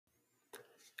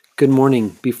Good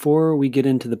morning. Before we get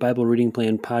into the Bible Reading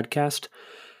Plan podcast,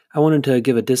 I wanted to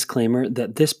give a disclaimer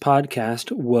that this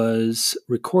podcast was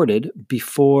recorded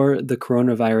before the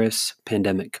coronavirus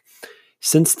pandemic.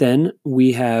 Since then,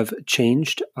 we have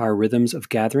changed our rhythms of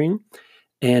gathering,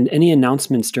 and any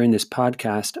announcements during this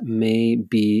podcast may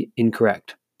be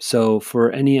incorrect. So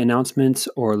for any announcements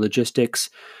or logistics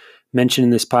mentioned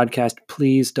in this podcast,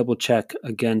 please double check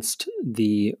against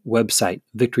the website,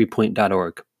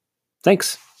 victorypoint.org.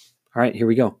 Thanks. All right, here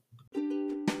we go.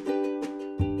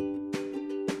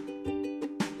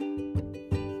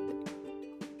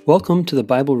 Welcome to the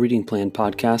Bible Reading Plan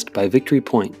podcast by Victory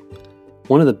Point.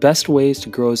 One of the best ways to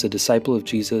grow as a disciple of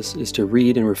Jesus is to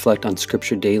read and reflect on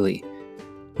Scripture daily.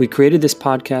 We created this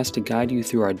podcast to guide you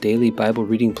through our daily Bible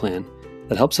reading plan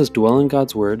that helps us dwell in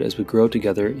God's Word as we grow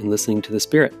together in listening to the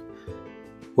Spirit.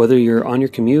 Whether you're on your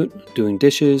commute, doing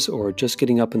dishes, or just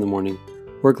getting up in the morning,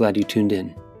 we're glad you tuned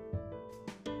in.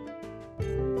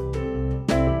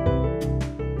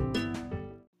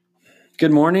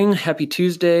 Good morning. Happy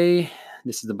Tuesday.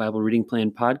 This is the Bible Reading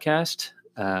Plan podcast.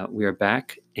 We are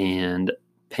back, and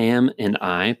Pam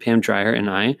Dreyer and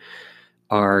I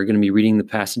are going to be reading the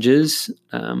passages.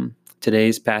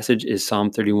 Today's passage is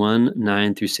Psalm 31,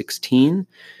 9 through 16.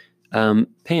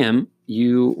 Pam,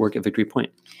 you work at Victory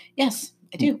Point. Yes,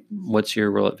 I do. What's your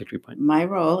role at Victory Point? My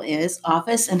role is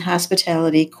Office and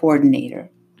Hospitality Coordinator.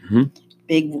 Mm-hmm.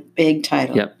 Big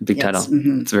title. Yep, big title.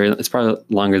 Mm-hmm. It's probably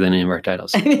longer than any of our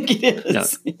titles. I think it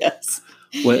is. Yeah. Yes.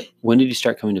 When did you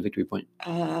start coming to Victory Point?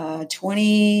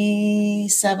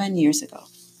 27 years ago.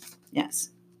 Yes.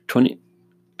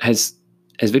 Has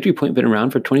Victory Point been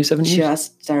around for 27 years?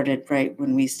 Just started right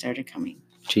when we started coming.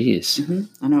 Jeez. Mm-hmm.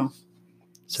 I know.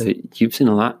 So you've seen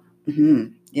a lot? Mm-hmm.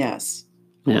 Yes.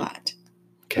 A lot.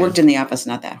 Okay. Worked in the office,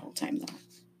 not that whole time though.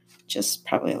 Just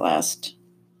probably the last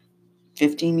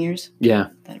 15 years. Yeah.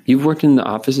 You've worked in the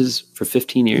offices for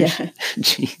 15 years? Yeah.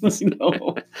 Jeez.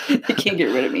 No. They can't get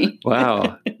rid of me.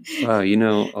 Wow. You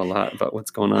know a lot about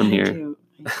what's going on here. I do.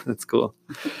 That's cool.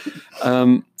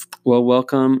 Well,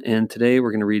 welcome. And today we're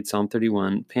going to read Psalm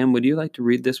 31. Pam, would you like to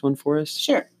read this one for us?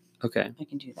 Sure. Okay. I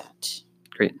can do that.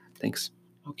 Great. Thanks.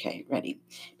 Okay, ready.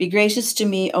 Be gracious to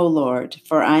me, O Lord,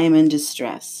 for I am in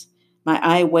distress. My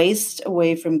eye wastes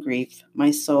away from grief,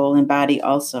 my soul and body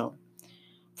also.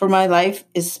 For my life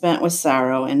is spent with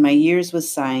sorrow, and my years with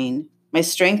sighing. My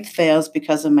strength fails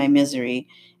because of my misery,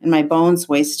 and my bones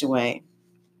waste away.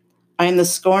 I am the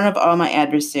scorn of all my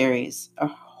adversaries, a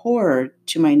horror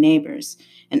to my neighbors,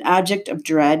 an object of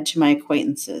dread to my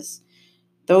acquaintances.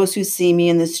 Those who see me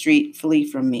in the street flee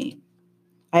from me.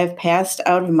 I have passed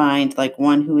out of mind like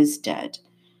one who is dead.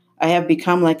 I have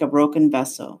become like a broken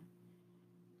vessel.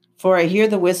 For I hear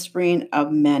the whispering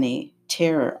of many,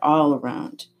 terror all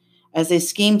around, as they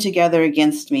scheme together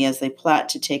against me, as they plot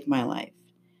to take my life.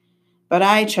 But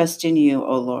I trust in you,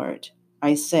 O Lord.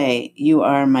 I say, you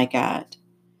are my God.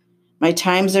 My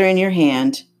times are in your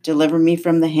hand. Deliver me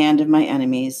from the hand of my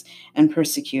enemies and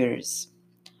persecutors.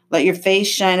 Let your face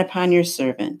shine upon your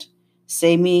servant.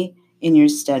 Save me in your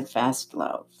steadfast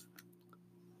love.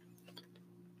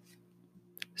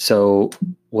 So,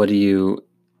 what do you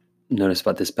notice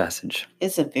about this passage?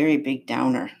 It's a very big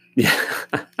downer. Yeah.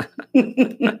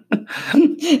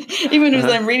 Even as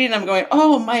I'm reading, I'm going,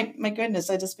 oh, my goodness,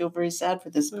 I just feel very sad for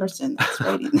this person that's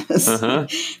writing this.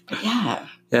 But yeah.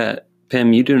 Yeah.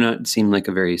 Pam, you do not seem like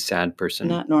a very sad person.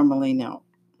 Not normally, no.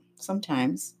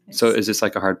 Sometimes. So is this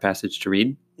like a hard passage to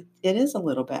read? It is a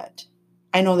little bit.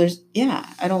 I know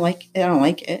I don't like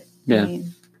it. Yeah. I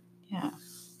mean, yeah.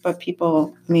 But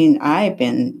people, I've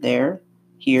been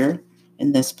here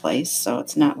in this place, so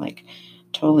it's not like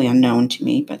totally unknown to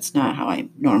me, but it's not how I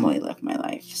normally live my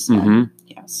life. So,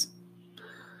 yes.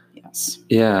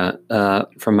 Yeah.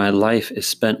 For my life is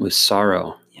spent with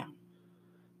sorrow.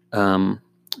 Yeah.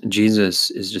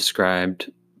 Jesus is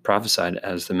prophesied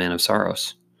as the man of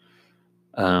sorrows.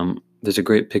 There's a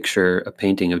great picture, a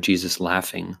painting of Jesus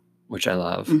laughing, which I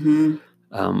love. Mm-hmm.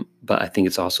 But I think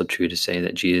it's also true to say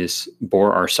that Jesus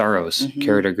bore our sorrows,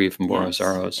 carried our grief and bore our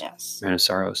sorrows, ran our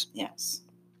sorrows. Yes.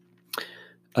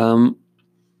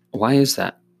 Why is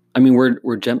that?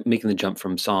 We're making the jump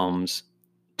from Psalms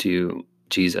to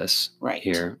Jesus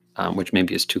here, which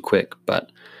maybe is too quick,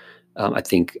 but I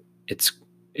think it's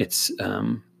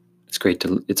great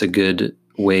it's a good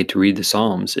way to read the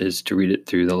Psalms is to read it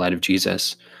through the light of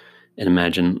Jesus and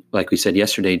imagine, like we said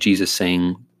yesterday, Jesus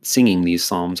singing these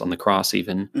Psalms on the cross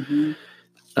even.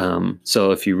 Mm-hmm.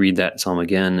 So if you read that Psalm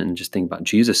again and just think about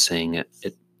Jesus saying it,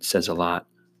 it says a lot.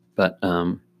 But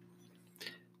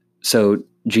so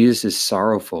Jesus is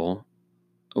sorrowful.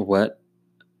 What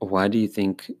why do you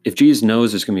think, if Jesus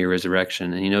knows there's going to be a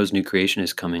resurrection and he knows new creation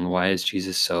is coming, why is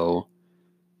Jesus so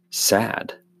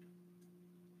sad?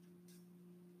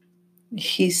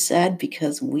 He's sad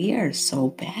because we are so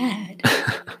bad.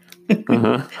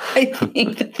 Uh-huh. I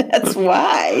think that's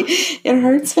why it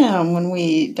hurts him when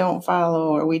we don't follow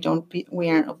or we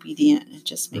aren't obedient. It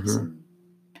just makes him,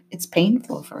 it's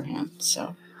painful for him.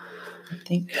 So I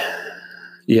think.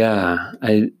 Yeah,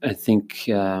 I think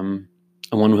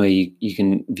one way you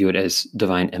can view it as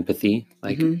divine empathy,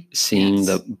 like seeing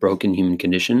the broken human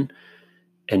condition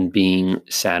and being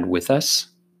sad with us.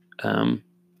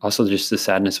 Also, just the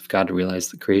sadness of God to realize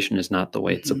that creation is not the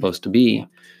way it's supposed to be.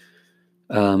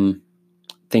 Yeah.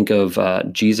 Think of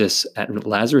Jesus at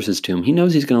Lazarus's tomb. He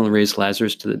knows he's going to raise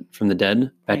Lazarus from the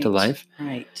dead back to life.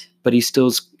 Right. But he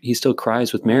still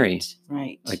cries with Mary.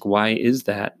 Right. Like, why is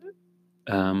that?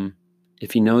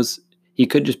 If he knows, he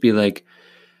could just be like,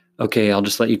 okay, I'll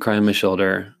just let you cry on my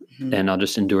shoulder and I'll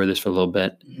just endure this for a little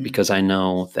bit because I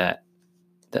know that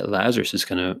Lazarus is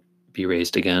going to be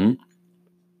raised again.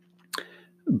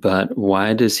 But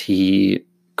why does he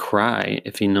cry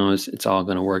if he knows it's all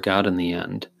going to work out in the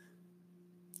end?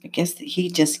 I guess that he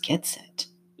just gets it.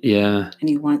 Yeah. And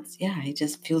he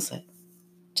just feels it.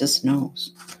 Just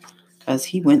knows. Because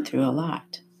he went through a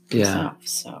lot himself. Yeah.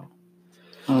 So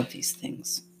all of these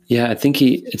things. Yeah, I think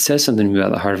it says something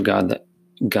about the heart of God, that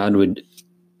God would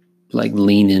like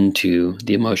lean into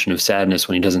the emotion of sadness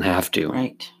when he doesn't have to.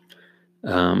 Right.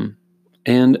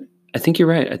 And I think you're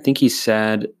right. I think he's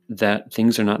sad that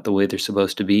things are not the way they're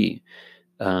supposed to be.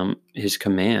 His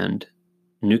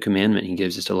new commandment he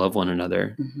gives is to love one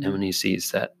another. And when he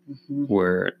sees that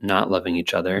we're not loving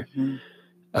each other,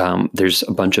 there's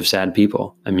a bunch of sad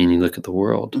people. I mean, you look at the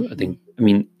world.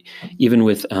 Even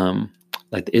with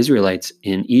like the Israelites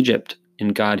in Egypt,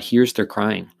 and God hears their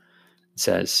crying, it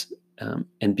says,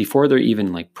 and before they're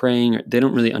even like praying, they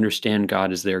don't really understand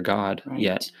God as their God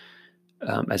yet.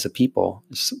 As a people,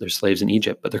 they're slaves in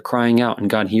Egypt, but they're crying out, and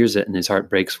God hears it, and his heart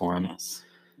breaks for them. Yes.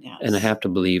 And I have to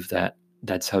believe that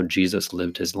that's how Jesus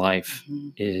lived his life,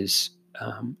 is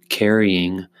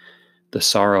carrying the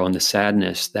sorrow and the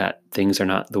sadness that things are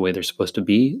not the way they're supposed to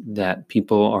be, that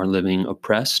people are living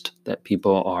oppressed, that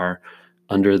people are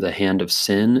under the hand of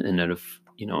sin and of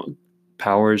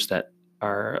powers that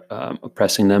are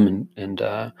oppressing them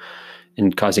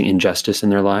and causing injustice in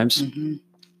their lives.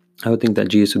 I would think that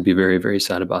Jesus would be very, very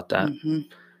sad about that.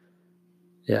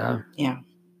 Yeah. Yeah.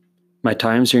 My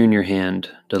times are in your hand.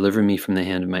 Deliver me from the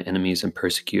hand of my enemies and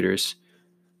persecutors.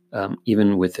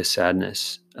 Even with this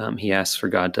sadness, he asks for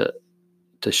God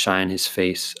to shine his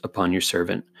face upon your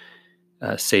servant.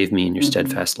 Save me in your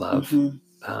steadfast love.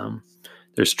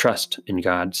 There's trust in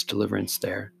God's deliverance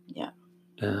there. Yeah.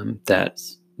 That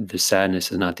the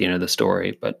sadness is not the end of the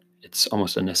story, but it's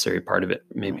almost a necessary part of it,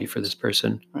 maybe for this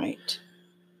person. Right.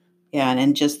 Yeah,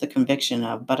 and just the conviction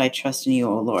of, but I trust in you,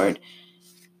 O Lord.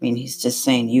 I mean, he's just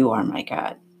saying, you are my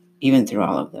God, even through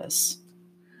all of this.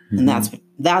 And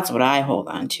that's what I hold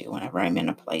on to whenever I'm in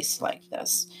a place like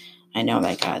this. I know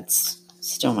that God's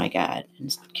still my God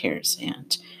and cares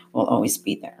and will always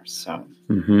be there. So,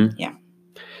 yeah.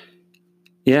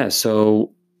 Yeah,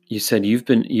 so you said you've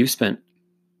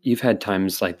had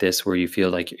times like this where you feel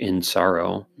like you're in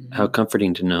sorrow. How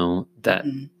comforting to know that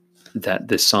that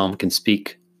this psalm can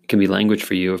be language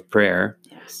for you of prayer,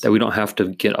 that we don't have to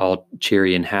get all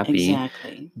cheery and happy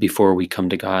before we come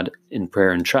to God in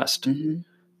prayer and trust. We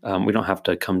don't have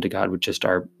to come to God with just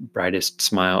our brightest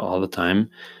smile all the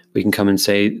time. We can come and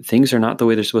say, things are not the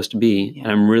way they're supposed to be.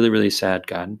 And I'm really, really sad,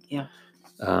 God. Yeah.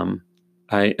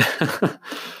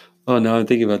 Oh no, I'm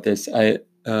thinking about this.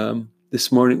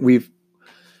 This morning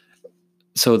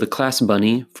so the class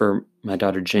bunny for my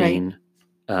daughter Jane,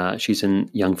 she's in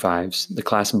Young Fives. The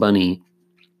class bunny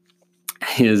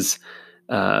is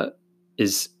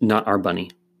not our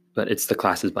bunny, but it's the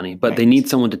class's bunny. But they need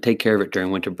someone to take care of it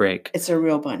during winter break. It's a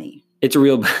real bunny. It's a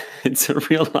real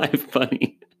live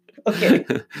bunny. Okay.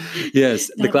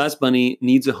 Yes, the class bunny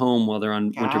needs a home while they're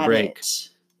on winter break.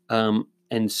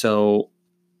 And so,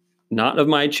 not of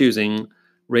my choosing,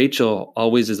 Rachel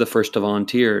always is the first to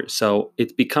volunteer. So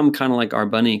it's become kind of like our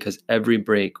bunny, because every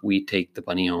break we take the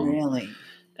bunny home. Really?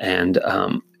 And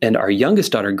our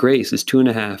youngest daughter, Grace, is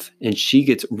 2.5, and she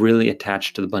gets really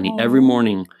attached to the bunny. Every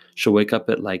morning, she'll wake up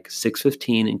at like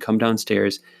 6:15 and come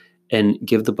downstairs and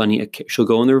give the bunny she'll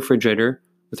go in the refrigerator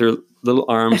with her little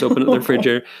arms, open up the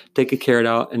refrigerator, take a carrot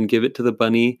out and give it to the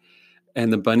bunny,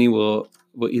 and the bunny will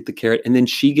eat the carrot, and then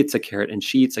she gets a carrot and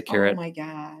she eats a carrot. Oh my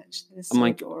gosh, that is so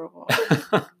adorable.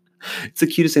 It's the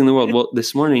cutest thing in the world. Well,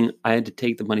 this morning I had to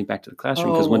take the bunny back to the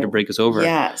classroom because winter break is over.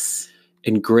 Yes.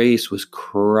 And Grace was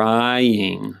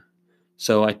crying.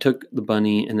 So I took the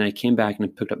bunny and then I came back and I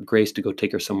picked up Grace to go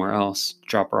take her somewhere else,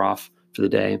 drop her off for the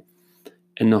day.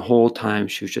 And the whole time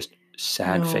she was just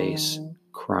sad face,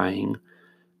 crying.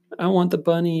 I want the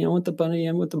bunny. I want the bunny.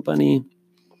 I want the bunny.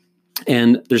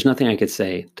 And there's nothing I could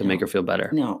say to make her feel better.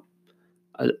 No.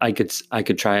 I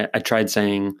could try. I tried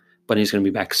saying, Bunny's going to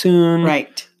be back soon.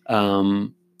 Right.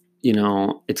 You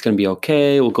know, it's going to be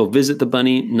okay. We'll go visit the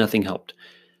bunny. Nothing helped.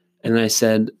 And I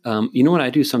said, you know what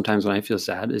I do sometimes when I feel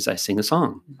sad is I sing a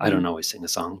song. I don't always sing a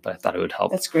song, but I thought it would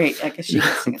help. That's great. I guess she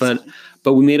can sing a song.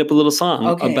 But we made up a little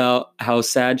song about how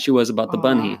sad she was about the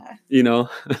bunny, you know.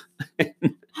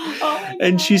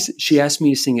 And she asked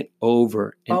me to sing it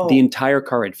over and the entire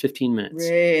car ride, 15 minutes.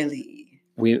 Really?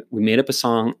 We made up a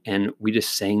song and we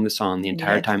just sang the song the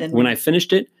entire time. When I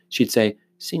finished it, she'd say,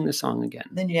 sing the song again.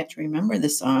 Then you have to remember the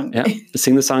song. Yeah,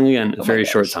 sing the song again. A very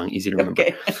short song, easy to remember.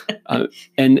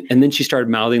 And then she started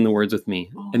mouthing the words with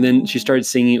me. And then she started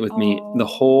singing it with me the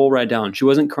whole ride down. She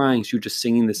wasn't crying. She was just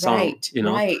singing the song, you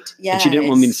know? Right, yeah. And she didn't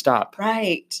want me to stop.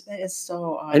 Right. That is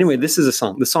so awesome. Anyway, this is a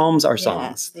song. The Psalms are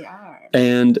songs. Yes, they are.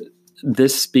 And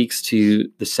this speaks to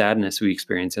the sadness we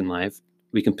experience in life.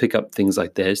 We can pick up things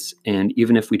like this. And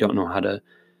even if we don't know how to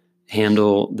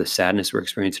handle the sadness we're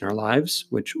experiencing in our lives,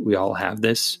 which we all have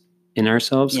this in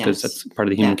ourselves because that's part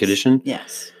of the human condition.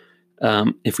 Yes.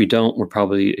 If we don't, we're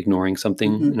probably ignoring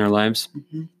something in our lives.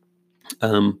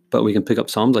 But we can pick up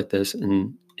Psalms like this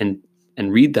and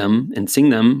read them and sing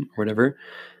them or whatever.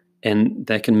 And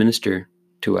that can minister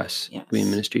to us. Yes. Be a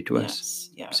ministry to us.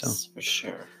 Yes, so, for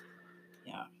sure.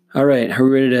 Yeah. All right. Are we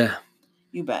ready to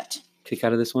you bet. kick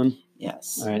out of this one?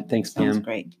 Yes. All right. Thanks, Pam. Sounds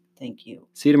great. Thank you.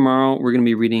 See you tomorrow. We're going to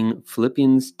be reading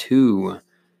Philippians 2,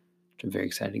 which I'm very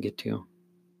excited to get to.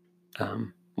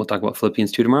 We'll talk about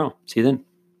Philippians 2 tomorrow. See you then.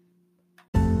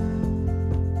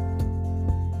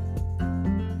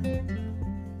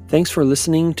 Thanks for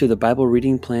listening to the Bible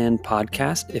Reading Plan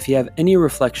podcast. If you have any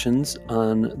reflections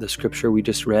on the scripture we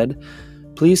just read,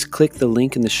 please click the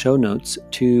link in the show notes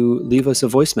to leave us a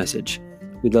voice message.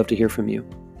 We'd love to hear from you.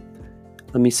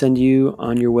 Let me send you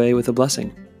on your way with a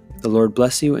blessing. The Lord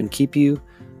bless you and keep you.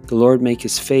 The Lord make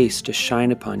his face to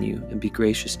shine upon you and be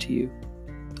gracious to you.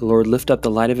 The Lord lift up the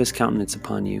light of his countenance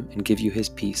upon you and give you his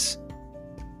peace.